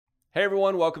Hey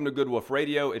everyone, welcome to Good Wolf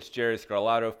Radio. It's Jerry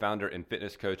Scarlato, founder and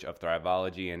fitness coach of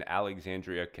Thriveology in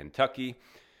Alexandria, Kentucky.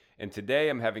 And today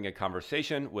I'm having a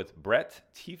conversation with Bret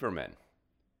Tieferman.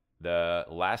 The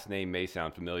last name may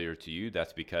sound familiar to you.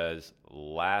 That's because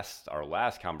our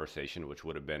last conversation, which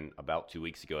would have been about 2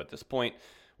 weeks ago at this point,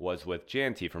 was with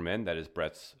Jan Tieferman, that is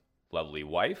Bret's lovely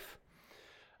wife.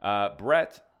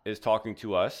 Bret is talking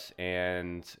to us,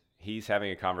 and he's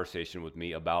having a conversation with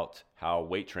me about how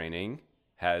weight training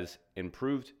has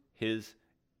improved his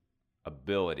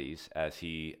abilities as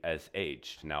he has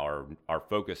aged. Now, our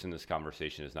focus in this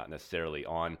conversation is not necessarily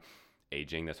on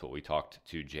aging. That's what we talked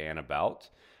to Jan about.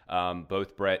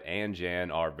 Both Bret and Jan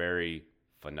are very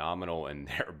phenomenal in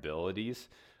their abilities.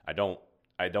 I don't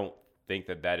think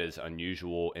that is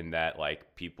unusual in that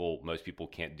most people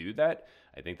can't do that.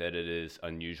 I think that it is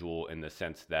unusual in the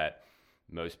sense that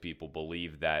most people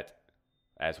believe that,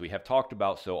 as we have talked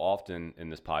about so often in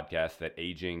this podcast, that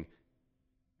aging,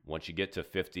 once you get to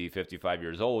 50, 55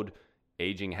 years old,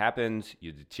 aging happens,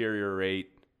 you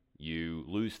deteriorate, you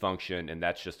lose function, and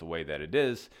that's just the way that it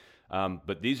is.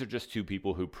 But these are just two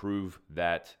people who prove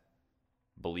that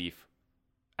belief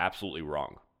absolutely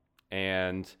wrong.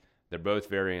 And they're both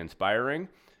very inspiring.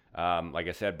 Like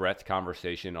I said, Bret's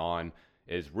conversation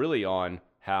is really on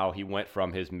how he went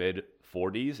from his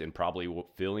mid-40s and probably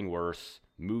feeling worse,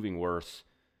 moving worse,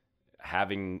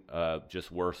 having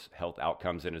just worse health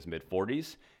outcomes in his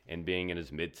mid-40s and being in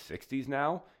his mid-60s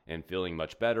now and feeling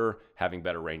much better, having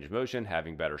better range of motion,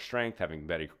 having better strength, having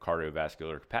better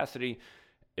cardiovascular capacity.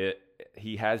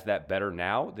 He has that better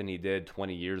now than he did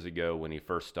 20 years ago when he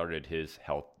first started his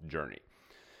health journey.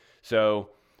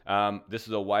 So this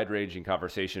is a wide-ranging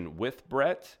conversation with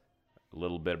Bret, a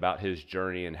little bit about his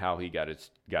journey and how he got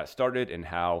started and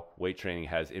how weight training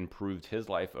has improved his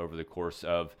life over the course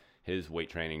of his weight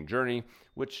training journey,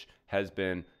 which has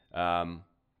been, I've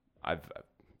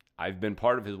been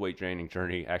part of his weight training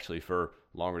journey actually for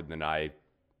longer than I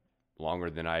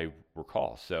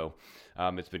recall. So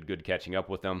it's been good catching up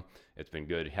with him. It's been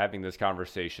good having this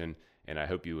conversation, and I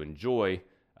hope you enjoy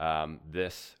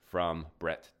this from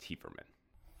Bret Tieferman.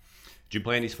 Did you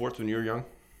play any sports when you were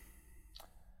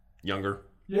younger?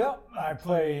 Yeah, I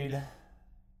played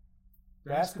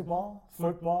basketball,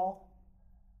 football,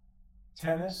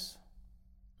 tennis.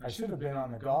 I should have been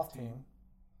on the golf team.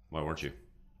 Why weren't you?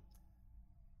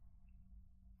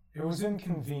 It was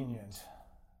inconvenient,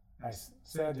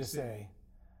 sad to say,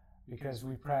 because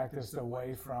we practiced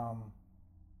away from,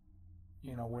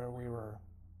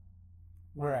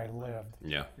 where I lived.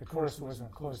 Yeah. The course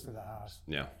wasn't close to the house.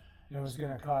 Yeah. It was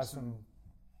going to cause some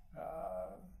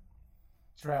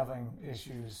traveling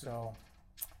issues, so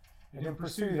I didn't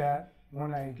pursue that.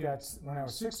 When I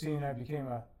was 16, I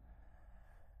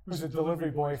was a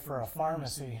delivery boy for a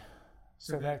pharmacy,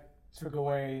 so that took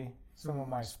away some of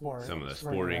my sport. Some of the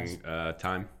sporting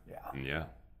time? Yeah. Yeah.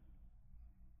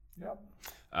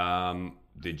 Yep.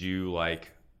 Did you like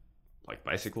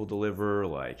bicycle deliver,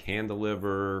 like hand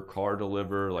deliver, car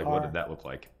deliver? Car. What did that look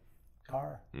like?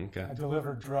 Car. Okay. I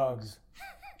delivered drugs.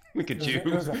 Look at you. It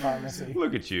was a pharmacy.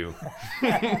 Look at you.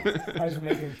 I was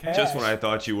making cash. Just when I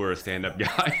thought you were a stand-up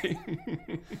guy.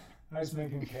 I was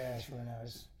making cash when I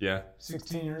was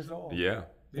 16 years old. Yeah.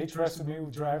 They trusted me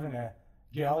with driving a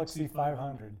Galaxy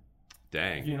 500.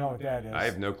 Dang. You know what that is. I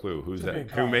have no clue. Who's that?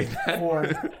 Who made that?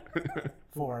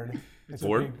 Ford. It's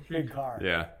Ford? a big car.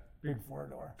 Yeah. Big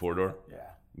four-door. Four-door?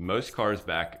 Yeah. Most cars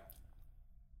back,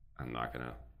 I'm not going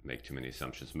to make too many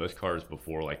assumptions. Most cars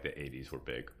before the 80s were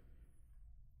big.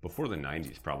 Before the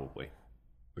 90s, probably.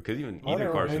 Because even they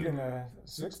were cars big in the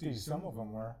 60s, some of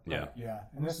them were. Yeah. Yeah.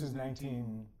 And this is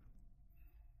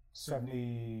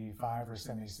 1975 or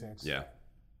 76. Yeah.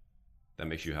 That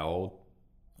makes you how old?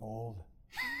 Old.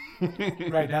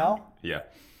 Right now? Yeah.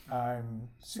 I'm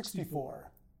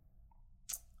 64.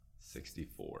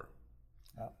 64.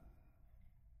 Yep.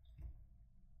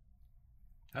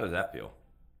 How does that feel?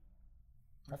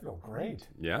 I feel great.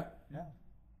 Yeah? Yeah.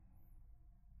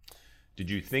 Did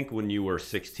you think when you were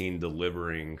 16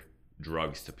 delivering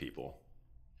drugs to people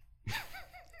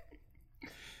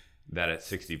that at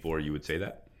 64 you would say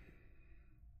that?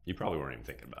 You probably weren't even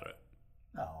thinking about it.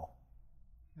 No.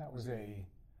 That was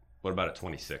What about at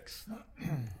 26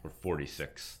 or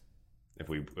 46? If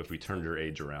we turned your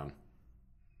age around,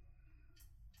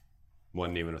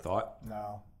 wasn't even a thought.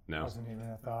 No. No. Wasn't even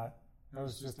a thought. It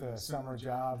was just a summer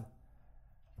job.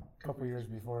 A couple years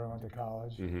before I went to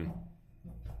college. Mm-hmm.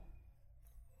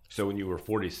 So when you were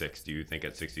 46, do you think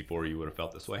at 64 you would have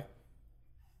felt this way?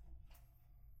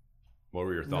 What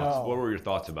were your thoughts? No. What were your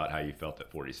thoughts about how you felt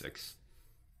at 46?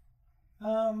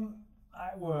 I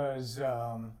was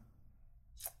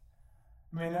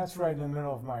I mean, that's right in the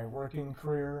middle of my working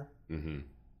career. Mm-hmm.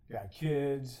 Got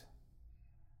kids,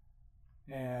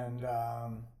 and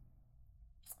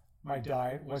my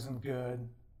diet wasn't good.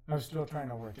 I was still trying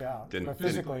to work out, but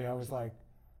physically, I was like,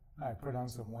 I put on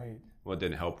some weight. Well, it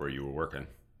didn't help where you were working.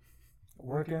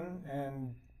 Working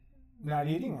and not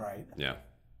eating right. Yeah.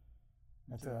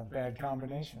 That's a bad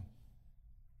combination.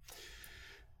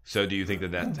 So do you think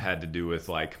that had to do with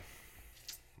like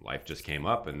life just came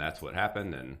up and that's what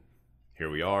happened and here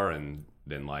we are, and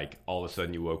then like all of a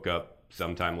sudden you woke up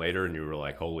sometime later and you were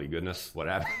like, holy goodness, what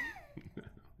happened?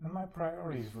 And my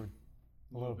priorities were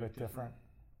a little bit different,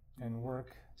 and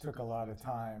work took a lot of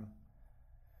time.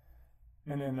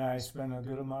 And then I spent a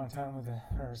good amount of time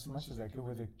or as much as I could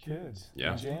with the kids.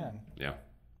 Yeah. And Jan. Yeah.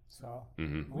 So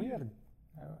Mm-hmm. we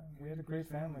had a great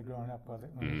family growing up with it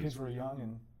when the kids were young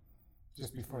and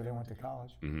just before they went to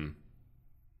college. Mm-hmm.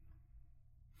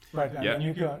 But I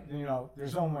mean,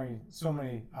 there's only so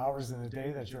many hours in the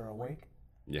day that you're awake.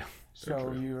 Yeah.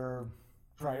 So you're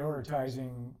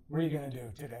prioritizing, what are you going to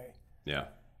do today? Yeah.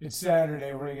 It's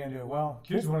Saturday, what are you going to do? Well,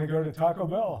 kids want to go to Taco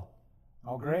Bell.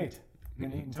 Oh, great.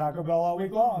 Been eating Taco Bell all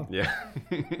week long. Yeah.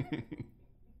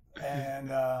 And,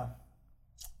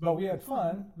 but we had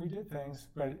fun. We did things,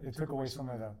 but it took away some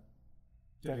of the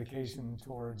dedication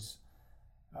towards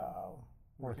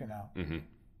working out. Mm-hmm.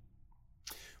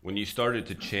 When you started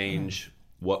to change,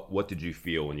 what did you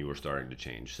feel when you were starting to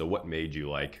change? So what made you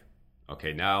like,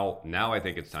 okay, now I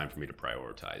think it's time for me to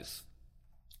prioritize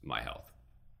my health?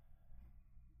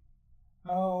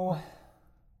 Oh,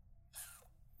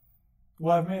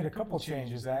 well, I've made a couple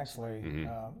changes actually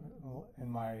in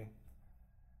my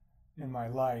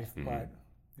life, but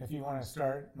if you want to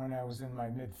start when I was in my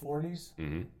mid-40s,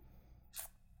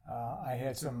 I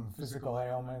had some physical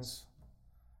ailments,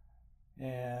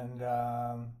 and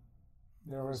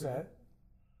there was a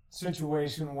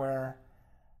situation where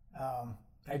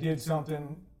I did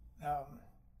something, I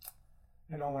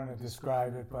don't want to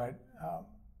describe it, but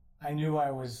I knew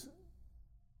I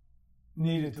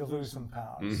needed to lose some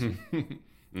pounds.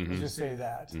 Let's just say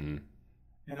that.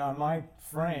 And on my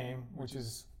frame, which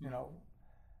is, I'm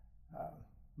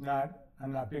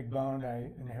not big boned. I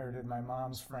inherited my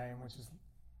mom's frame, which is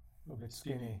a little bit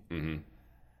skinny.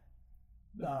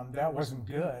 That wasn't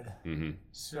good.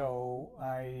 So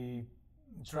I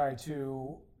tried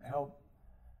to help.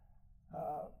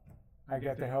 I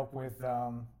got the help with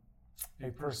a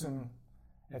person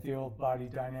at the old Body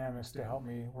Dynamics to help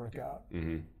me work out.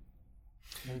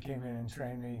 He came in and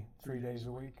trained me 3 days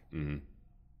a week.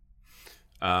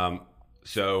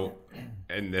 So,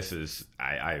 and this is,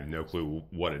 I have no clue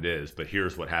what it is, but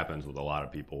here's what happens with a lot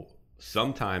of people.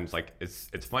 Sometimes, like, it's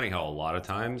funny how a lot of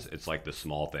times it's like the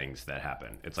small things that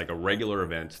happen. It's like a regular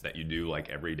event that you do like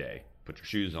every day. Put your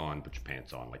shoes on, put your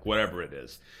pants on, like whatever it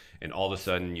is. And all of a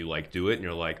sudden you like do it and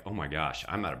you're like, oh my gosh,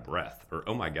 I'm out of breath. Or,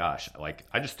 oh my gosh, like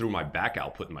I just threw my back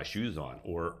out putting my shoes on,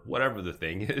 or whatever the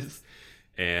thing is.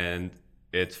 And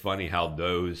it's funny how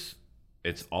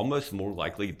it's almost more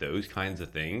likely those kinds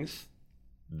of things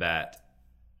that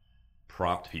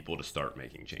prompt people to start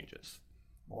making changes.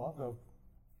 Well,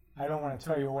 I don't want to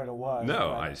tell you what it was.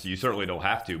 No, you certainly don't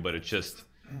have to, but it's just,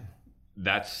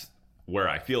 that's where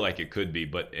I feel like it could be.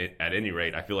 But at any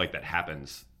rate, I feel like that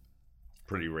happens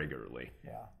pretty regularly.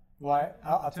 Yeah. Well,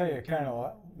 I'll tell you kind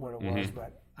of what it was,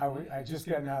 but I just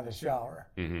gotten out of the shower.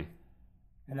 And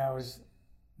I was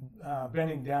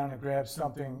bending down to grab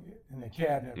something in the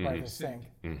cabinet by the sink.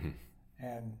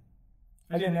 And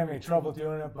I didn't have any trouble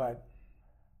doing it, but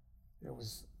it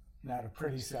was not a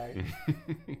pretty sight,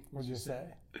 we'll just say.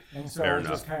 And so it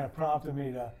just kind of prompted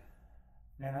me to,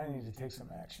 man, I need to take some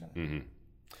action.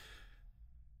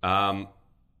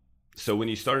 So when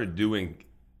you started doing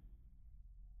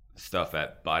stuff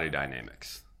at Body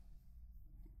Dynamics,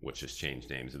 which has changed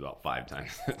names about 5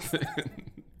 times,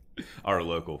 our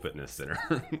local fitness center.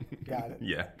 Got it.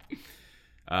 Yeah.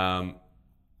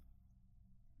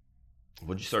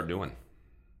 What'd you start doing?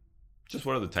 Just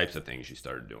what are the types of things you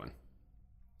started doing?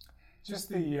 Just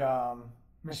the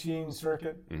machine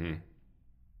circuit.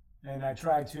 And I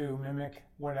tried to mimic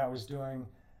what I was doing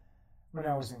when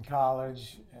I was in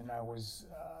college, and I was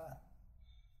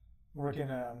working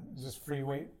just free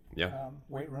weight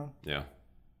weight room. Yeah.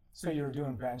 So you were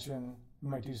doing benching. You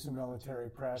might do some military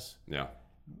press. Yeah.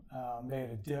 They had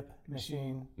a dip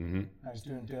machine. I was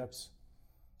doing dips.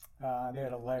 They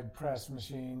had a leg press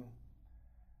machine.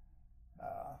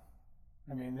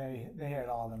 I mean, they had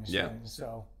all the machines.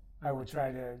 So I would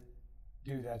try to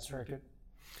do that circuit.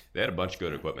 They had a bunch of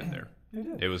good equipment there. They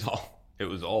did. It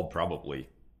was all probably,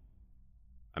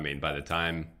 I mean, by the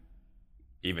time,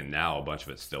 even now, a bunch of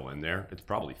it's still in there. It's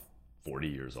probably 40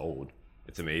 years old.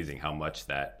 It's amazing how much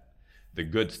that the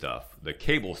good stuff, the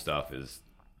cable stuff, is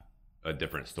a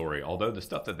different story. Although the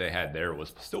stuff that they had there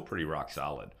was still pretty rock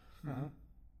solid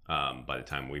by the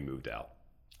time we moved out.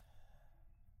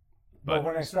 But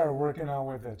when I started working out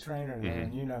with a trainer there,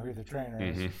 and you know who the trainer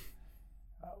is,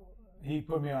 he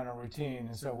put me on a routine,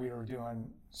 and so we were doing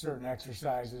certain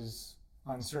exercises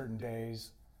on certain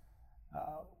days,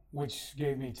 which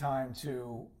gave me time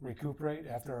to recuperate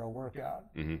after a workout.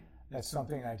 That's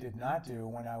something I did not do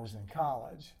when I was in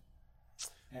college,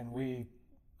 and we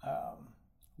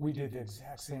did the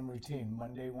exact same routine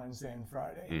Monday, Wednesday, and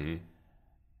Friday,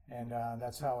 and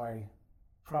that's how I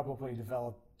probably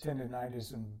developed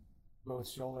tendonitis in both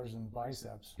shoulders and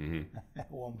biceps.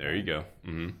 There you go.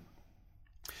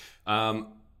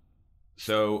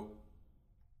 So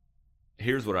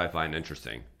here's what I find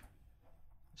interesting.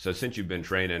 So since you've been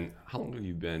training, how long have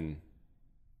you been?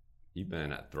 You've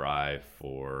been at Thrive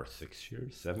for 6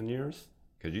 years, 7 years?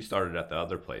 Because you started at the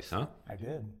other place, huh? I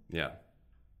did. Yeah.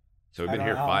 So we've been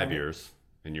here 5 years,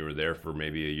 and you were there for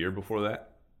maybe a year before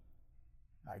that?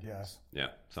 I guess. Yeah,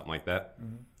 something like that.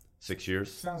 6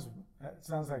 years? Sounds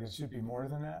like it should be more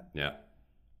than that. Yeah.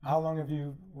 How long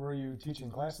were you teaching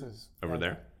classes? Over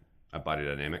there? At Body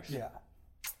Dynamics?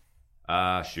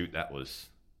 Yeah. Shoot, that was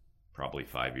probably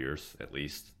 5 years at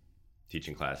least,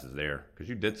 teaching classes there. Because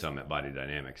you did some at Body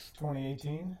Dynamics.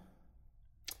 2018?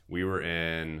 We were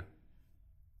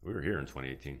here in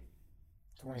 2018.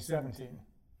 2017?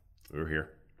 We were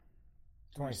here.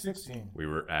 2016? We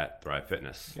were at Thrive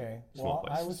Fitness. Okay. Small Well,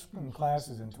 place. I was in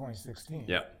classes in 2016.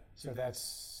 Yep. So that's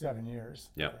 7 years.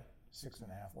 Yep. 6.5,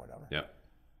 whatever. Yep.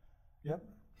 Yep.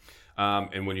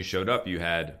 And when you showed up, you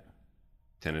had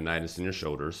tendonitis in your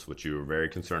shoulders, which you were very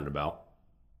concerned about.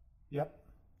 Yep.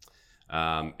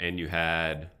 And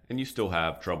you still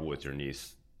have trouble with your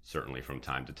knees, certainly from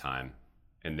time to time.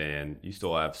 And then you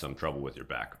still have some trouble with your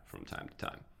back from time to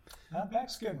time.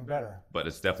 Back's getting better. But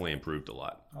it's definitely improved a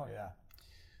lot. Oh, yeah.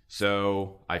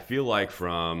 So I feel like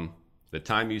from the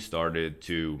time you started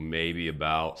to maybe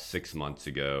about 6 months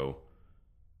ago,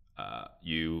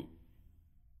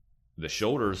 the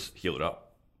shoulders healed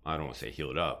up. I don't want to say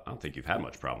healed up. I don't think you've had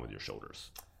much problem with your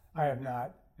shoulders. I have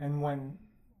not. And when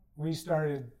we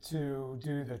started to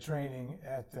do the training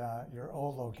at your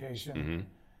old location,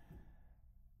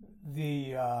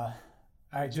 I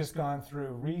had just gone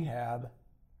through rehab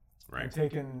and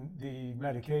taken the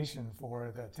medication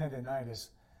for the tendonitis,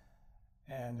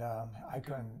 and I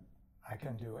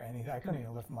couldn't do anything. I couldn't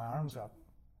even lift my arms up.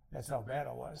 That's how bad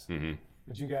it was.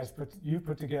 But you guys put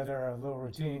together a little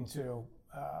routine to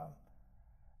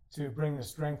bring the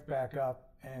strength back up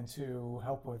and to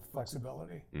help with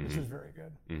flexibility, which is very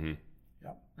good.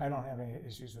 Yep. I don't have any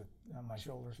issues with my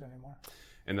shoulders anymore.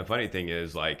 And the funny thing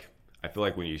is, like, I feel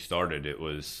like when you started,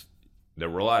 there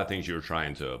were a lot of things you were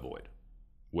trying to avoid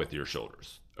with your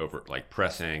shoulders, over like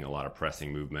pressing, a lot of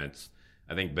pressing movements.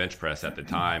 I think bench press at the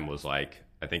time was like,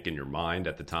 I think in your mind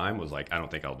at the time was like, I don't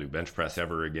think I'll do bench press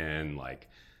ever again. Like,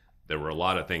 there were a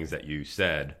lot of things that you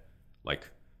said, like,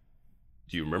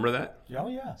 do you remember that? Oh,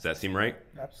 yeah. Does that seem right?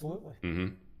 Absolutely.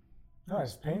 No,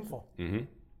 it's painful.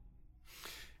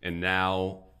 And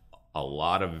now a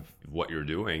lot of what you're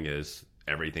doing is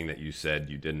everything that you said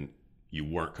you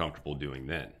weren't comfortable doing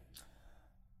then.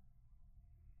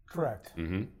 Correct.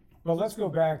 Well, let's go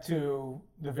back to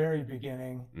the very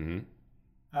beginning.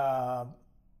 I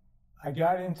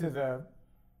got into the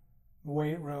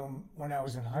weight room when I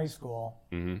was in high school,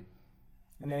 and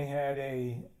they had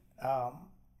a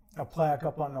plaque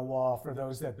up on the wall for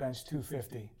those that bench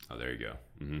 250. Oh, there you go.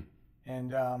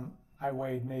 And I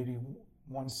weighed maybe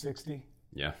 160.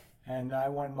 Yeah. And I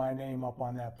want my name up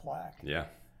on that plaque. Yeah.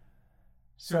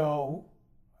 So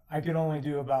I could only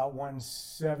do about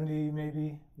 170,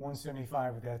 maybe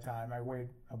 175 at that time. I weighed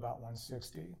about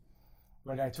 160.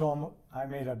 But I told them, I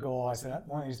made a goal. I said,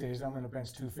 one of these days I'm going to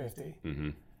bench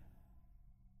 250.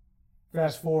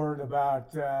 Fast forward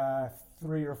about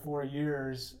 3 or 4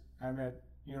 years, I'm at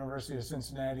University of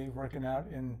Cincinnati working out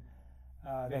in,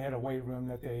 they had a weight room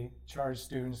that they charged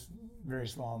students very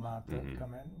small amount to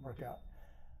come in and work out.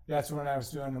 That's when I was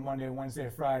doing the Monday, Wednesday,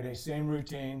 Friday, same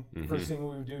routine. First thing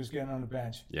we would do is get on the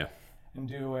bench and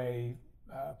do a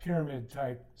pyramid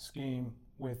type scheme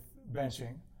with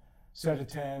benching. Set of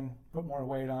 10, put more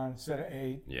weight on, set of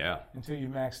 8 until you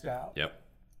maxed out. Yep.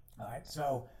 All right,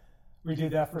 so we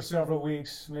did that for several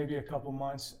weeks, maybe a couple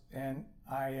months, and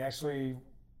I actually,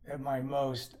 at my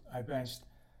most, I benched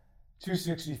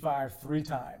 265 3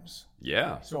 times.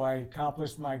 Yeah. So I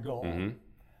accomplished my goal.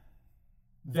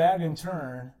 That in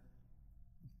turn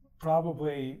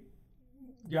probably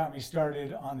got me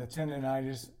started on the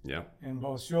tendonitis in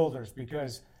both shoulders,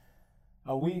 because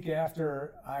a week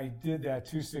after I did that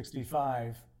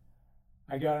 265,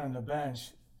 I got on the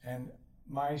bench and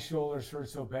my shoulders hurt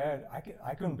so bad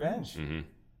I couldn't bench. Mm-hmm.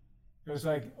 It was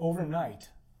like overnight.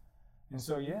 And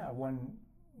so yeah, when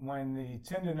the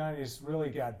tendonitis really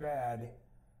got bad,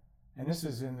 and this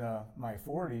is in my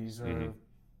 40s or mm-hmm.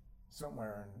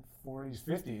 somewhere in 40s,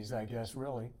 50s, I guess,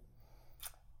 really.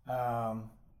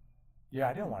 Yeah,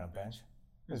 I didn't want to bench.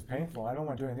 It was painful. I don't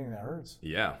want to do anything that hurts.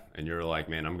 Yeah, and you're like,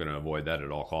 man, I'm going to avoid that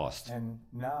at all costs. And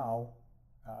now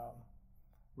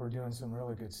we're doing some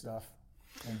really good stuff,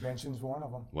 and benching's one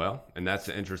of them. Well, and that's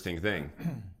the interesting thing.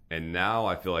 And now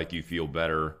I feel like you feel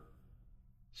better.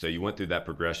 So you went through that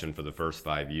progression for the first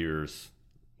 5 years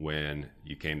when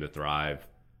you came to Thrive,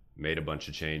 made a bunch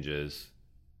of changes,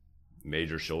 made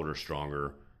your shoulder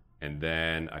stronger. And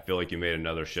then I feel like you made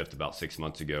another shift about 6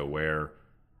 months ago where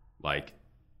like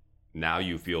now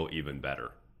you feel even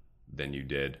better than you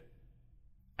did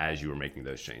as you were making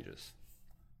those changes.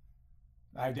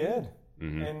 I did.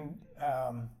 Mm-hmm.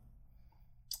 And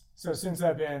so since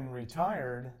I've been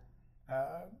retired.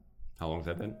 How long has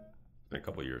that been? It's been a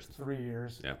couple of years. 3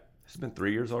 years. Yeah. It's been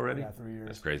 3 years already? Yeah, 3 years.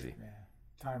 That's crazy. Yeah.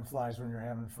 Time flies when you're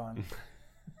having fun.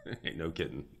 Ain't no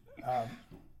kidding.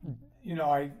 You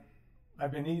know,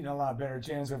 I've been eating a lot better.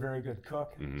 Jan's a very good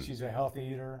cook. Mm-hmm. She's a healthy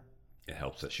eater. It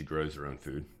helps that she grows her own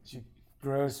food. She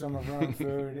grows some of her own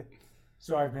food.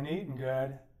 So I've been eating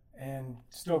good and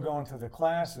still going to the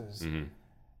classes. Mm-hmm.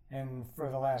 And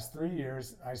for the last 3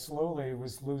 years, I slowly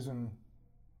was losing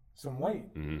some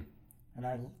weight. Mm-hmm.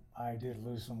 And I did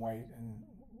lose some weight. And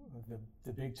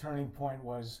the big turning point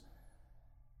was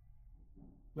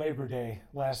Labor Day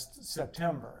last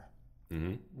September,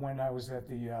 mm-hmm. when I was at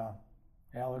the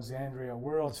Alexandria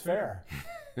World's Fair.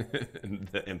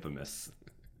 The infamous.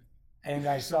 And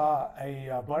I saw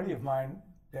a buddy of mine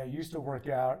that used to work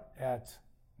out at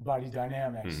Body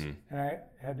Dynamics. Mm-hmm. And I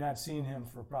had not seen him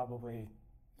for probably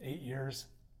 8 years,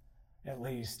 at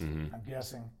least, mm-hmm. I'm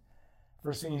guessing.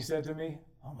 First thing he said to me,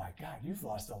 "Oh my God, you've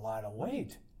lost a lot of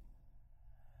weight."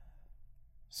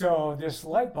 So this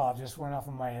light bulb just went off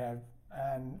in my head.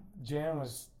 And Jan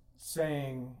was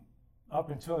saying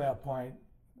up until that point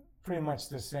pretty much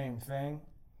the same thing.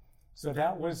 So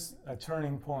that was a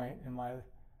turning point in a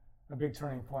big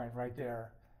turning point right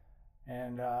there.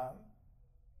 And I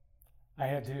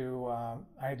had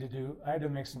to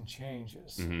make some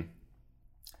changes. Mm-hmm.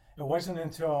 It wasn't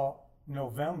until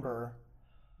November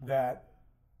that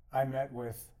I met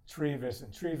with Trevis,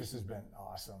 and Trevis has been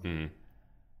awesome. Mm-hmm.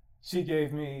 She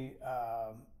gave me,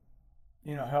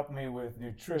 helped me with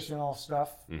nutritional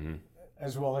stuff, mm-hmm.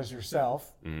 as well as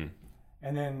yourself. Mm-hmm.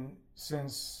 And then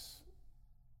since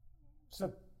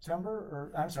since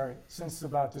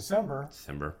about December,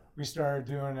 we started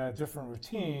doing a different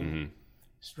routine, mm-hmm.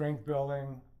 strength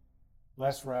building,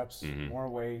 less reps, mm-hmm. more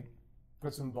weight,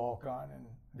 put some bulk on, and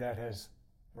that has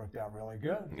worked out really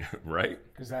good. Right.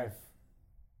 Because I've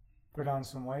put on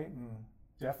some weight and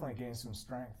definitely gained some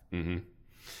strength. Mm-hmm.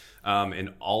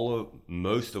 And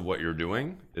most of what you're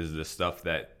doing is the stuff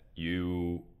that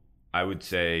I would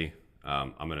say,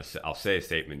 I'll say a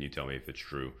statement, you tell me if it's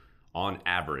true. On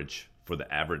average, for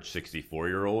the average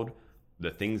 64-year-old,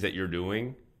 the things that you're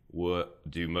doing,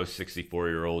 do most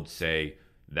 64-year-olds say,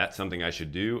 that's something I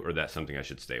should do, or that's something I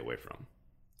should stay away from?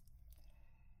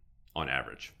 On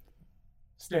average.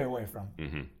 Stay away from.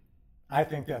 Mm-hmm. I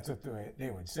think that's what they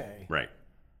would say. Right.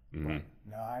 Mm-hmm. But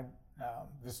no,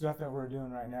 the stuff that we're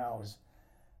doing right now is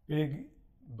big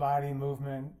body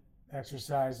movement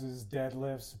exercises,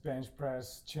 deadlifts, bench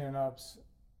press, chin-ups.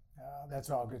 That's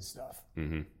all good stuff.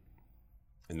 Mm-hmm.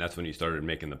 And that's when you started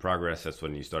making the progress. That's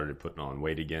when you started putting on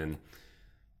weight again.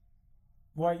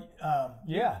 Well,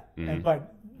 yeah. Mm-hmm.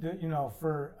 But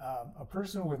for a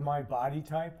person with my body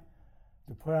type,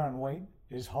 to put on weight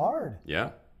is hard.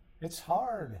 Yeah. It's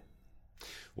hard.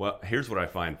 Well, here's what I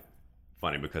find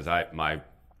funny, because my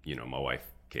wife,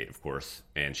 Kate, of course,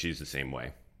 and she's the same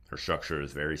way. Her structure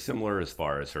is very similar as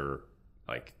far as her,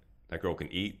 like, that girl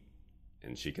can eat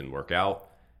and she can work out.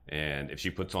 And if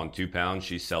she puts on 2 pounds,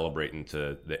 she's celebrating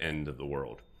to the end of the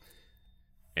world.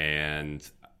 And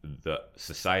the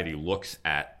society looks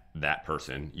at that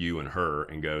person, you and her,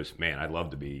 and goes, man,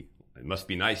 it must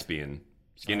be nice being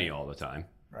skinny all the time.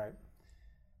 Right.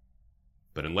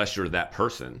 But unless you're that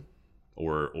person,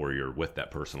 or you're with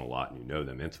that person a lot and you know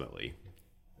them intimately,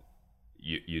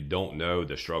 you don't know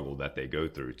the struggle that they go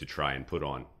through to try and put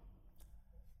on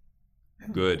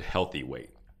good, healthy weight.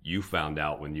 You found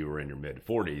out when you were in your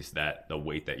mid-40s that the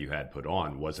weight that you had put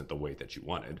on wasn't the weight that you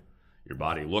wanted. Your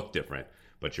body looked different,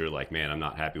 but you're like, man, I'm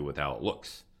not happy with how it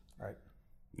looks. Right.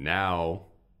 Now,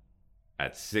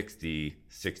 at 60,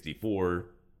 64,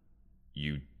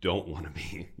 you don't want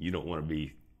to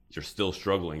be, you're still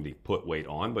struggling to put weight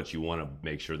on, but you want to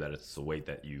make sure that it's the weight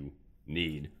that you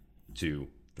need to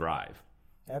thrive.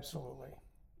 Absolutely.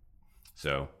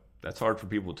 So that's hard for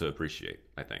people to appreciate,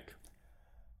 I think.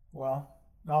 Well,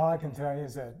 all I can tell you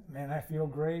is that, man, I feel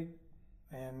great,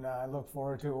 and I look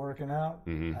forward to working out.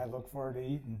 Mm-hmm. I look forward to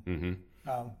eating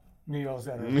Mm-hmm. Meals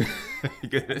that are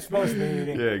Good. supposed to be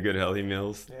eating. Yeah, good healthy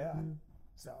meals. Yeah.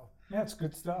 So, yeah, it's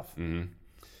good stuff.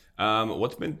 Mm-hmm.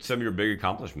 What's been some of your big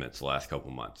accomplishments the last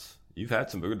couple months? You've had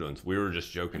some good ones. We were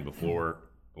just joking before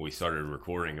we started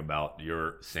recording about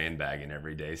your sandbagging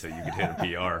every day so you could hit a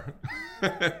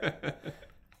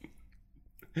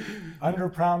PR. Under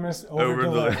promise, over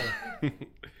deliver.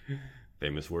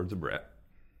 Famous words of Bret.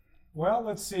 Well,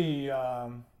 let's see.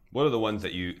 What are the ones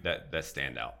that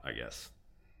stand out, I guess?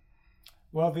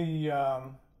 Well,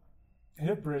 the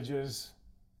hip bridges,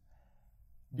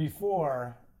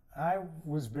 before, I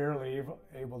was barely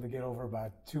able to get over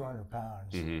about 200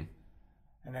 pounds. Mm-hmm.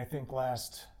 And I think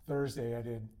last Thursday I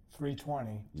did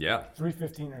 320. Yeah.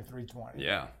 315 or 320.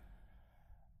 Yeah.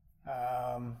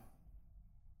 I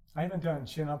haven't done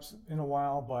chin-ups in a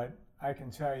while, but I can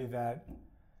tell you that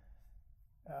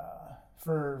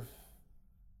for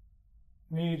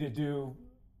me to do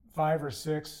 5 or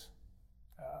 6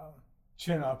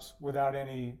 chin-ups without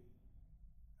any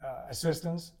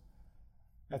assistance,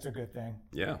 that's a good thing.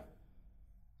 Yeah.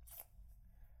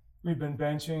 We've been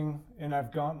benching, and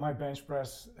my bench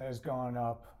press has gone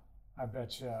up, I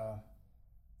bet you,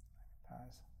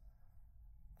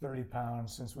 30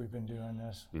 pounds since we've been doing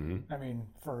this. Mm-hmm. I mean,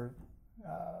 for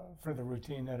the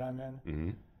routine that I'm in. Mm-hmm.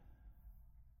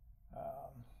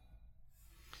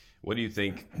 What do you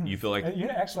think? You feel like?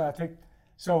 Actually, I think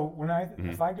so.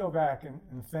 If I go back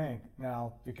and think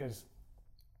now, because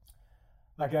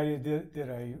like I did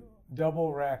a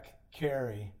double rack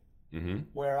carry,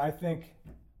 where I think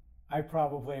I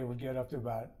probably would get up to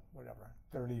about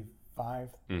 35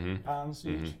 pounds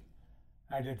each.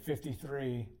 I did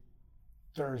 53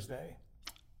 Thursday.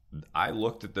 I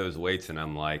looked at those weights and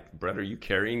I'm like, Bret, are you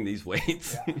carrying these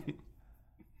weights? Yeah.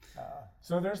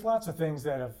 So there's lots of things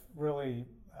that have really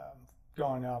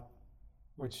gone up,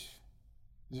 which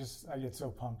I get so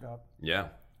pumped up. Yeah,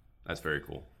 that's very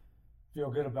cool. Feel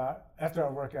good about after I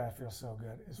work out. I feel so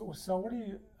good. So what do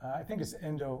you? I think it's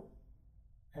endorphin,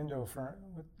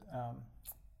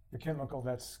 the chemical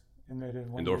that's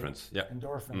emitted when endorphins. Yeah,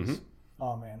 endorphins. Mm-hmm.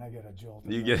 Oh man, I get a jolt.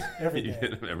 You get every you day.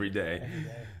 get them every day. Every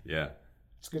day. Yeah,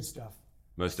 it's good stuff.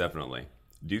 Most definitely.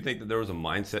 Do you think that there was a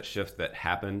mindset shift that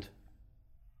happened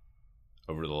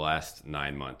over the last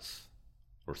 9 months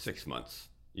or 6 months?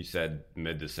 You said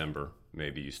mid-December,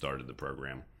 maybe you started the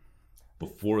program.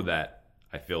 Before that,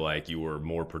 I feel like you were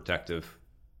more protective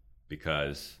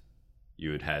because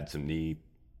you had had some knee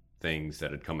things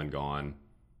that had come and gone,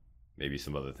 maybe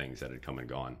some other things that had come and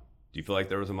gone. Do you feel like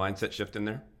there was a mindset shift in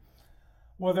there?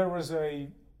 Well, there was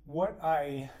what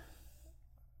I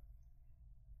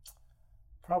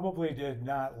probably did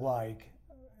not like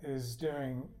is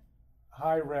doing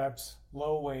high reps,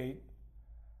 low weight,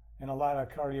 and a lot of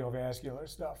cardiovascular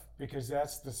stuff, because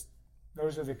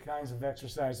those are the kinds of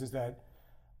exercises that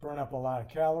burn up a lot of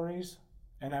calories,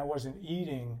 and I wasn't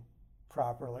eating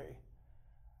properly.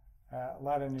 A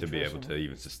lot of nutrition. To be able to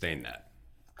even sustain that.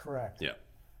 Correct. Yeah.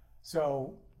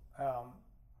 So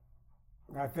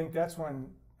I think that's when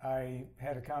I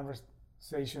had a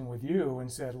conversation with you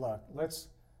and said, look,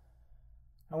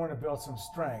 I want to build some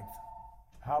strength.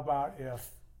 How about if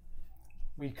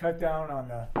we cut down on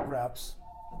the reps,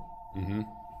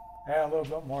 add a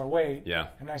little bit more weight,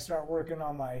 and I start working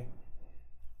on my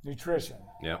nutrition.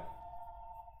 Yeah.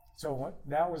 So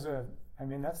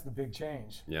that's the big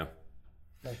change. Yeah.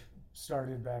 That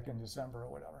started back in December or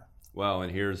whatever. Well,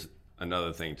 and here's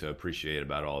another thing to appreciate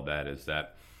about all that is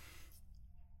that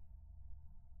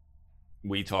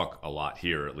we talk a lot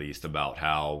here, at least, about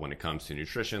how when it comes to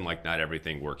nutrition, like not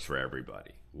everything works for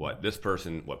everybody. What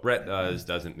Bret does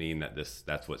doesn't mean that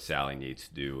that's what Sally needs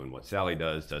to do, and what Sally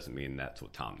does doesn't mean that's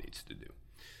what Tom needs to do.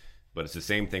 But it's the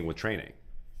same thing with training.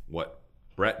 What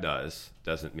Bret does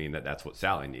doesn't mean that that's what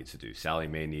Sally needs to do. Sally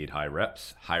may need higher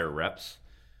reps,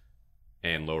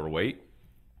 and lower weight.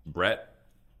 Bret,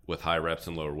 with high reps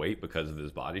and lower weight because of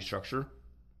his body structure,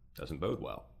 doesn't bode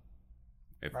well.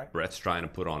 If Bret's trying to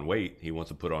put on weight, he wants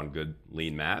to put on good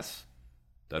lean mass,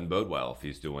 doesn't bode well if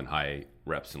he's doing high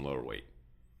reps and lower weight.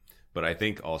 But I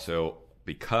think also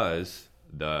because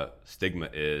the stigma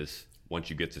is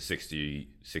once you get to 60,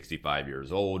 65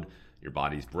 years old, your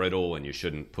body's brittle and you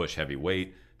shouldn't push heavy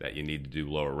weight, that you need to do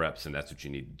lower reps and that's what you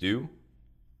need to do.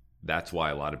 That's why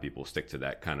a lot of people stick to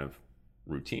that kind of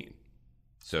routine.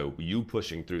 So you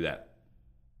pushing through that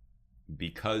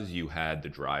because you had the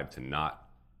drive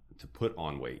to put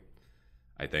on weight,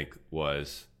 I think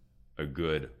was a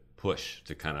good push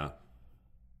to kind of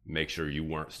make sure you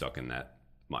weren't stuck in that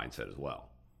mindset as well.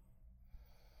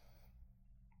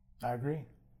 I agree.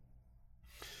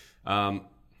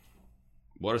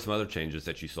 What are some other changes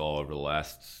that you saw over the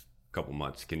last couple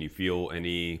months? Can you feel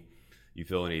any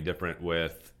different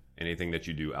with anything that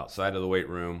you do outside of the weight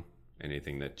room,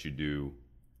 anything that you do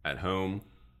at home,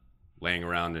 laying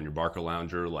around in your Barca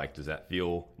lounger? Like, does that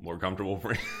feel more comfortable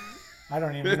for you? I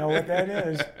don't even know what that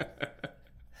is.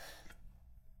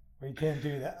 We can't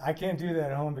do that. I can't do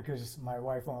that at home because my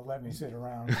wife won't let me sit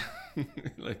around.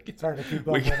 Like, it's hard to keep up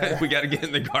with her. We got to get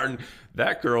in the garden.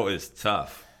 That girl is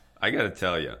tough. I got to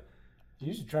tell you.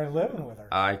 You should try living with her.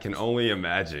 I can only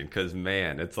imagine because,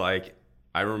 man, it's like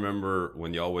I remember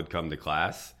when y'all would come to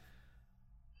class,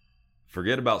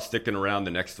 forget about sticking around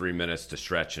the next 3 minutes to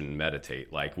stretch and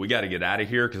meditate. Like, we got to get out of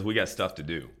here because we got stuff to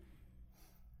do.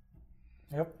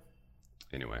 Yep.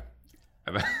 Anyway,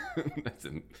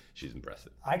 she's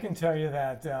impressive. I can tell you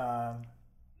that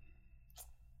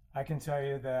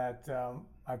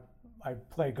I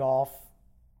play golf,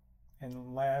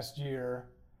 and last year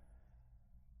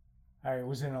I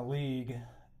was in a league,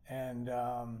 and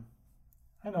I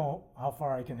know how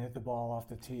far I can hit the ball off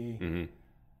the tee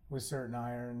with certain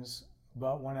irons.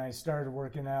 But when I started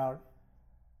working out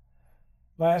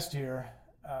last year,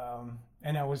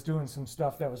 and I was doing some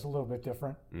stuff that was a little bit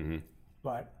different,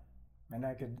 and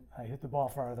I hit the ball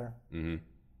farther,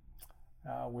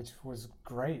 which was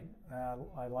great.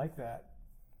 I like that,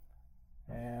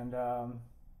 and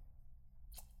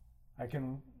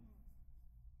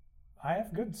I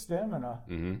have good stamina,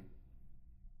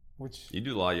 which you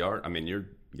do a lot of yard. I mean, you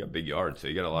got big yards, so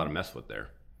you got a lot to mess with there.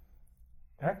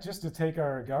 Heck, just to take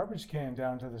our garbage can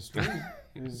down to the street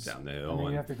is down the hill. I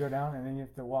mean, you have to go down and then you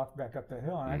have to walk back up the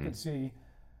hill. And I could see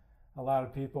a lot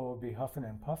of people would be huffing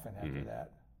and puffing after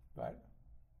that. But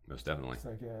most definitely, it's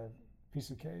like a piece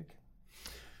of cake.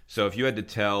 So if you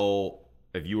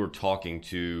were talking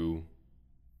to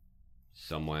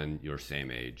someone your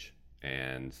same age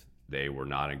and they were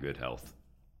not in good health,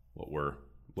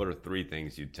 what are 3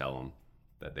 things you'd tell them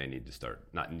that they need to start?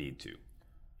 Not need to.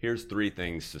 Here's 3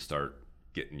 things to start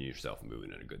getting yourself moving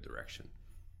in a good direction.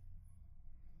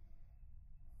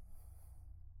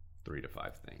 3 to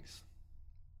 5 things.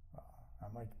 I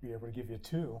might be able to give you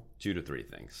 2. 2 to 3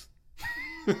 things.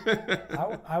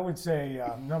 I would say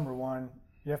number 1,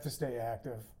 you have to stay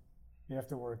active. You have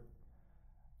to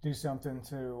do something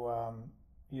to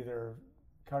either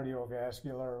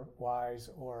cardiovascular wise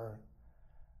or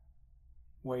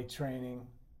weight training.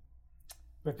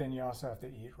 But then you also have to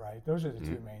eat right. Those are the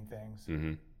 2 main things.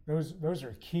 Those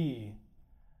are key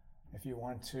if you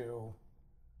want to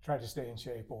try to stay in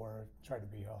shape or try to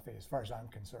be healthy, as far as I'm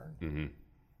concerned.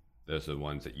 Those are the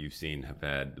ones that you've seen have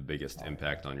had the biggest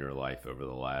impact on your life over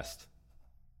the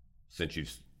since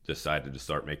you've decided to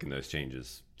start making those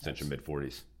changes since your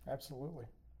mid-40s. Absolutely.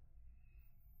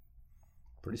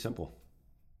 Pretty simple.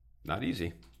 Not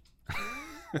easy.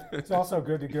 It's also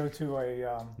good to go to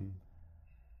a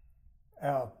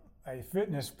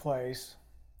fitness place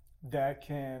that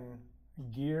can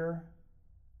gear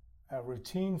a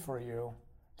routine for you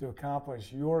to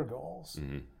accomplish your goals,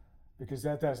 because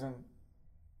that doesn't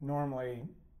normally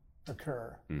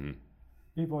occur.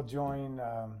 People join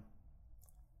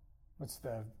what's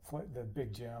the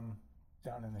big gym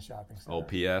down in the shopping center?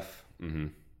 OPF.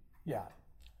 Yeah.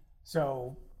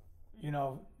 So,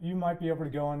 you might be able to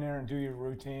go in there and do your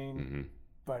routine,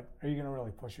 but are you going to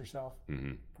really push yourself?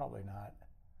 Probably not.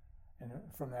 And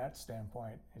from that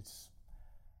standpoint, it's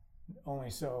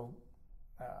only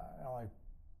only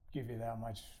give you that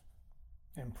much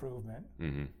improvement.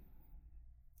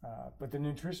 But the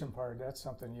nutrition part, that's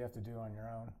something you have to do on your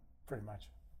own, pretty much.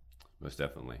 Most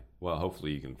definitely. Well,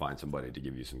 hopefully you can find somebody to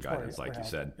give you some guidance, like you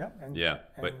said.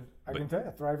 Yep. But I can tell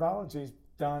you, Thriveology's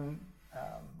done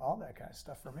all that kind of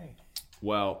stuff for me.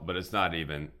 Well, but it's not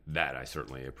even that. I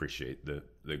certainly appreciate the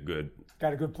good.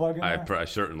 Got a good plug in there? I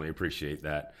certainly appreciate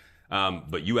that.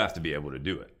 But you have to be able to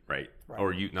do it, right?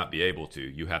 Or you not be able to.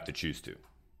 You have to choose to.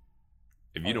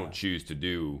 If you don't choose to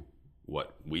do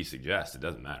what we suggest, it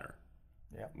doesn't matter.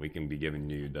 Yeah. We can be giving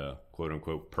you the quote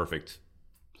unquote perfect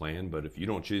plan, but if you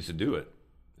don't choose to do it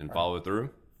and follow it through,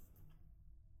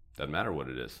 doesn't matter what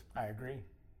it is. I agree.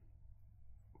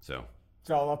 So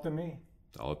it's all up to me.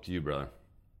 It's all up to you, brother.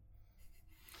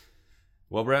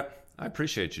 Well, Bret, I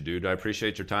appreciate you, dude. I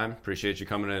appreciate your time. Appreciate you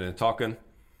coming in and talking.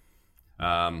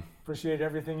 Appreciate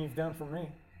everything you've done for me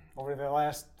over the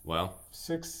last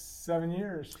 6-7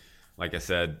 years. Like I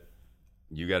said,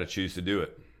 you got to choose to do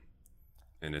it.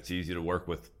 And it's easy to work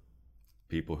with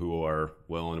people who are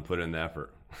willing to put in the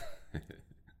effort.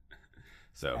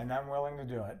 So, And I'm willing to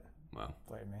do it. well,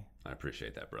 Believe me. I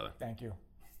appreciate that, brother. Thank you.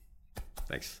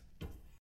 Thanks.